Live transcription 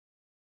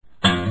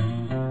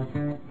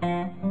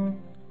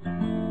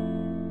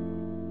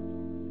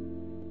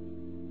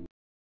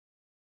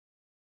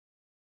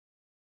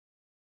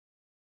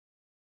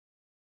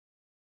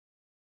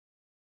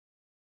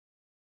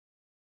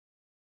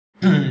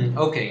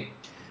Okay,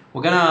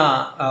 we're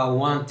gonna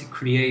want to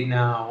create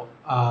now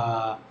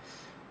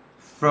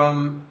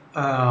from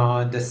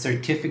the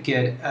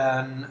certificate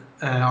and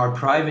our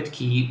private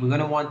key. We're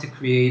gonna want to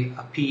create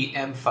a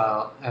PM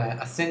file,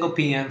 a single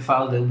PM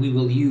file that we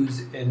will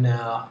use in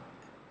our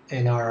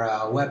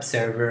web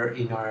server,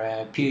 in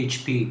our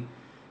PHP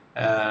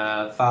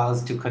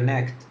files to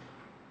connect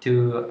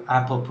to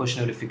Apple push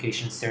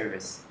notification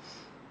service.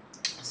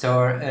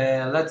 So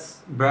let's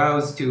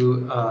browse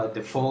to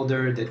the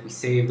folder that we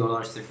saved all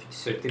our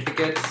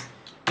certificates.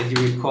 As you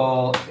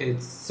recall,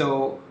 it's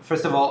so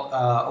first of all,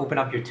 open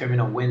up your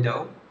terminal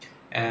window,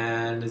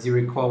 and as you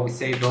recall, we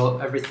saved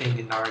everything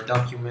in our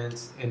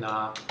documents in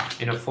a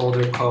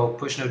folder called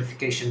push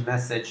notification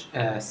message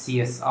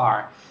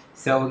CSR.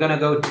 So we're gonna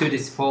go to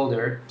this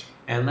folder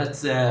and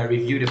let's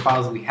review the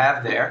files we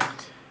have there.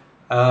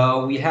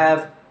 We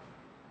have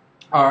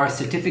our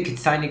certificate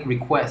signing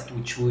request,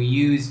 which we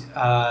use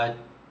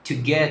to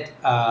get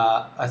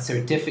a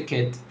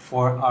certificate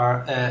for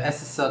our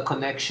SSL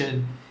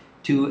connection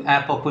to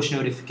Apple push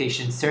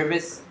notification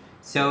service.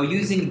 So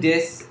using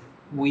this,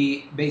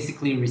 we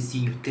basically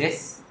receive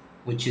this,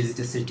 which is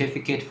the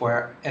certificate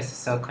for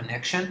SSL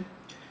connection.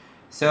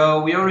 So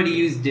we already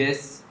used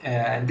this,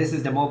 and this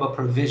is the mobile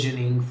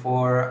provisioning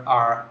for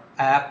our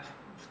app,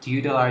 to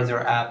utilize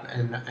our app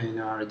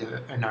in our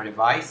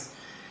device.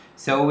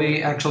 So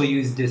we actually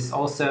use this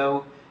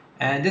also,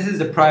 and this is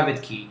the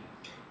private key,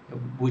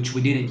 which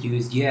we didn't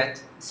use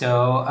yet.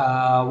 So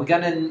we're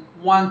gonna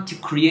want to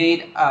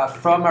create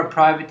from our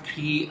private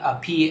key a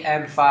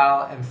PEM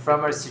file, and from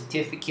our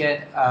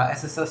certificate,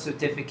 SSL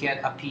certificate,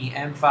 a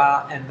PEM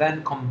file, and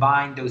then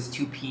combine those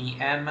two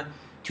PEM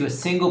to a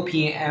single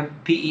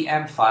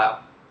PEM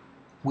file,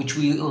 which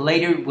we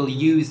later will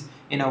use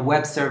in a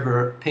web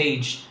server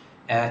page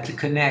to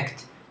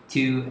connect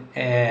to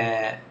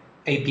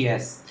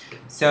APS.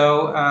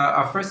 So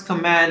our first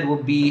command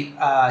will be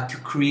to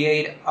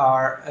create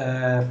our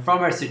from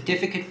our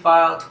certificate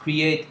file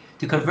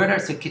to convert our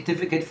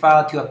certificate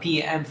file to a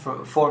PEM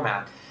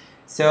format.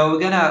 So we're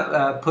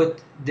gonna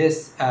put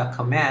this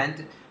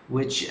command,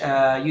 which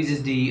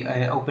uses the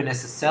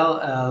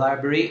OpenSSL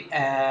library,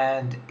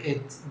 and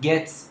it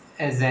gets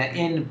as an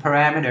in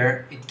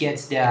parameter, it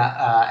gets the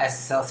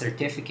SSL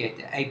certificate,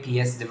 the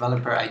APS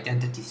Developer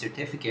Identity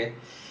Certificate,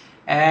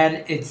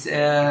 and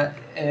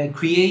it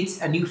creates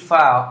a new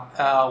file,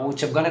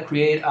 which I'm going to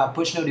create a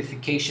push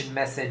notification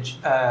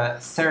message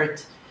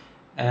cert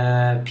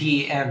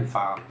PEM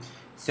file.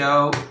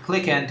 So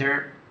click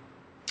enter,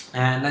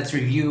 and let's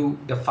review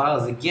the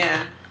files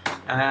again.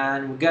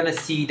 And we're gonna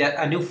see that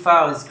a new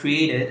file is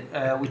created,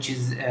 which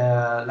is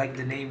like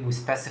the name we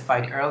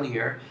specified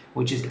earlier,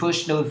 which is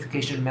push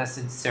notification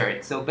message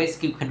cert. So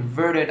basically we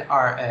converted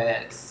our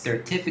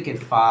certificate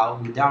file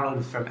we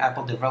downloaded from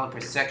Apple developer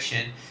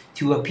section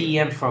to a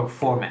PEM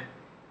format.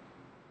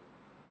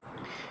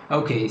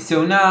 Okay,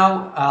 so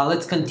now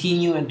let's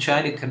continue and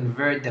try to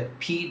convert the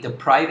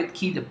private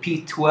key, the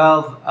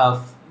P12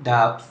 of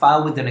the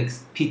file with an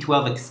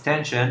P12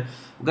 extension.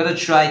 We're going to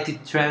try to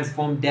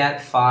transform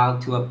that file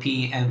to a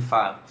PEM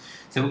file.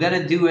 So we're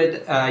going to do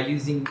it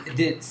using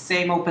the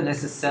same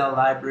OpenSSL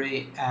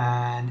library,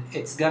 and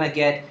it's going to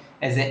get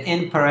as an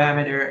in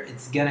parameter,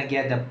 it's going to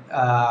get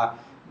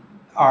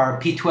our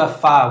P12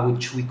 file,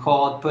 which we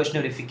called push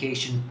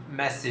notification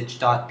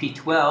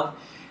message.p12,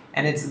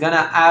 and it's going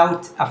to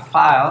out a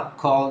file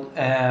called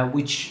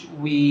which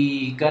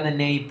we going to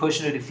name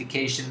push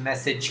notification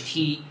message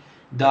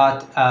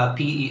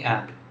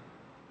key.pem.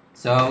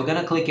 So we're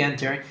going to click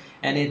enter,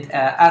 and it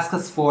asks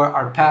us for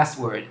our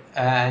password.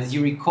 As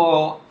you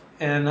recall,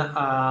 in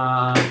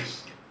I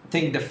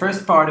think the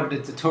first part of the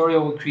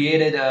tutorial, we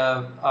created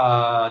the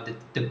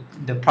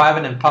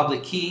private and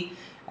public key,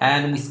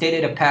 and we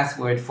stated a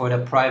password for the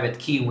private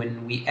key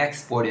when we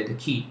exported the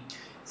key.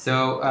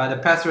 So the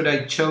password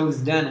I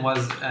chose then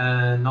was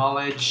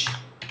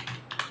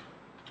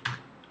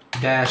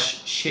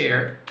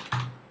knowledge-share,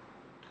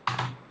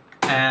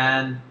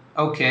 and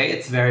okay,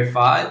 it's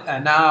verified,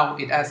 and now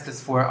it asks us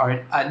for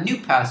a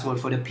new password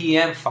for the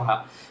PEM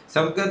file.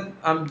 So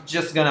I'm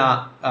just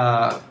gonna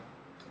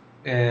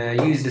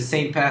use the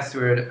same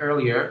password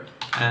earlier,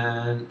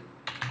 and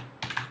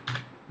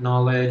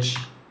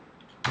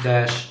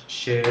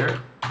knowledge-share,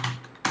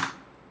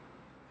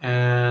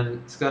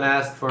 and it's gonna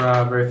ask for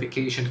a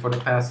verification for the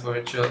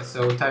password.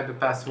 So type the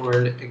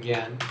password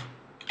again.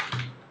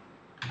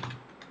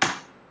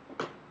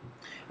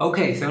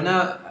 Okay, so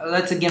now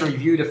let's again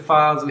review the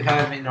files we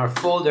have in our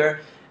folder,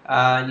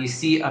 and you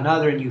see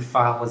another new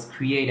file was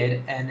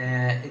created, and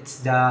it's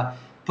the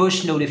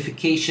push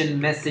notification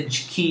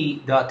message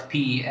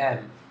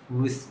key.pem,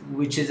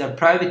 which is a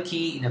private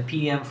key in a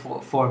PEM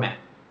format.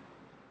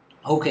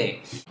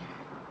 Okay,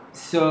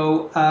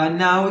 so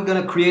now we're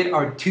gonna create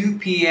our two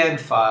PEM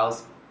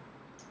files,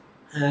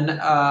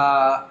 and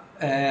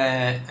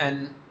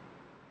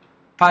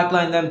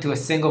pipeline them to a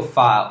single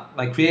file.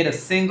 Like create a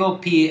single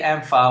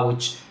PEM file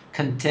which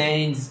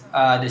contains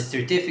the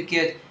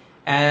certificate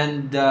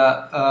and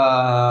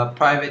the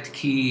private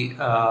key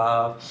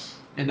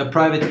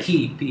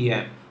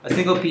PEM. a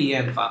single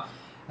PEM file.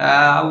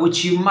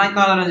 Which you might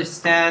not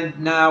understand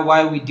now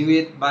why we do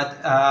it, but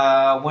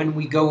when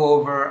we go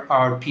over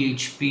our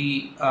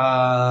PHP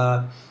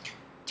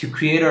to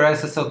create our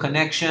SSL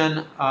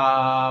connection,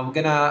 we're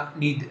gonna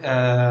need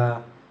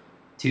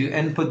to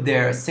input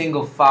there a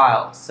single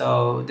file.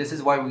 So this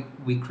is why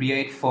we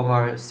create from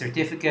our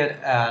certificate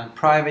and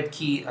private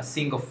key a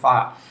single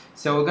file.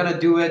 So we're gonna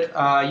do it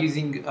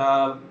using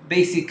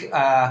basic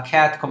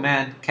cat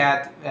command.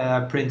 Cat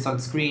prints on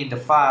screen the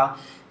file.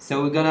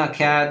 So we're gonna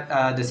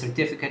cat the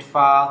certificate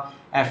file.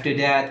 After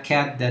that,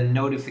 cat the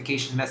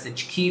notification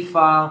message key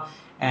file,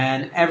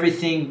 and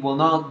everything will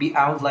not be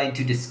outlined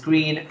to the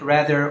screen.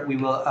 Rather, we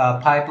will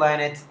pipeline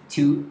it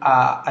to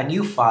a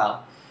new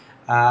file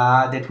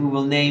that we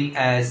will name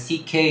as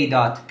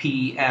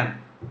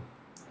ck.pem.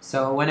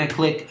 So when I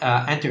click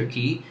enter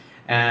key,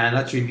 and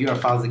let's review our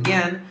files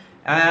again,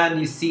 and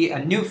you see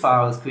a new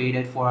file is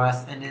created for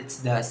us, and it's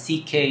the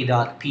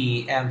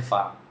ck.pem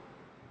file.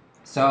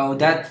 So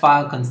that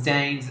file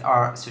contains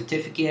our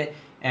certificate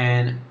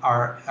and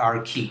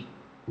our key.